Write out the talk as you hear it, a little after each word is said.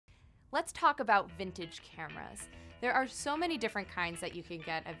Let's talk about vintage cameras. There are so many different kinds that you can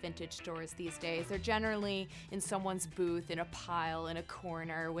get at vintage stores these days. They're generally in someone's booth, in a pile, in a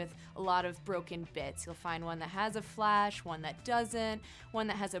corner with a lot of broken bits. You'll find one that has a flash, one that doesn't, one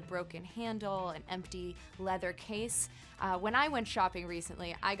that has a broken handle, an empty leather case. When I went shopping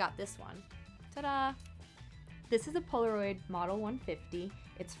recently, I got this one. Ta-da! This is a Polaroid Model 150.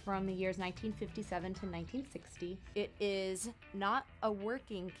 It's from the years 1957 to 1960. It is not a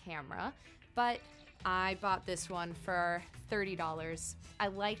working camera, but I bought this one for $30. I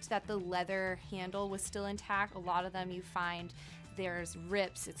liked that the leather handle was still intact. A lot of them you find there's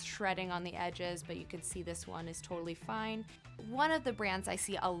rips, it's shredding on the edges, but you can see this one is totally fine. One of the brands I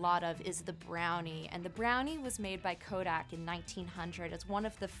see a lot of is the Brownie, and the Brownie was made by Kodak in 1900. It's one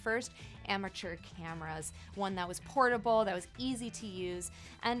of the first amateur cameras, one that was portable, that was easy to use,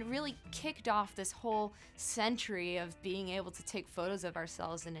 and really kicked off this whole century of being able to take photos of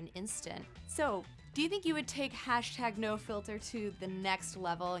ourselves in an instant. So, do you think you would take #NoFilter to the next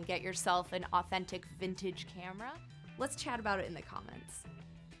level and get yourself an authentic vintage camera? Let's chat about it in the comments.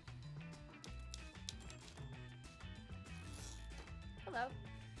 Hello.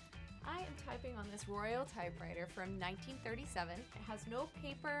 I am typing on this Royal typewriter from 1937. It has no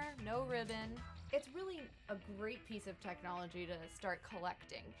paper, no ribbon. It's really a great piece of technology to start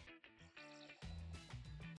collecting.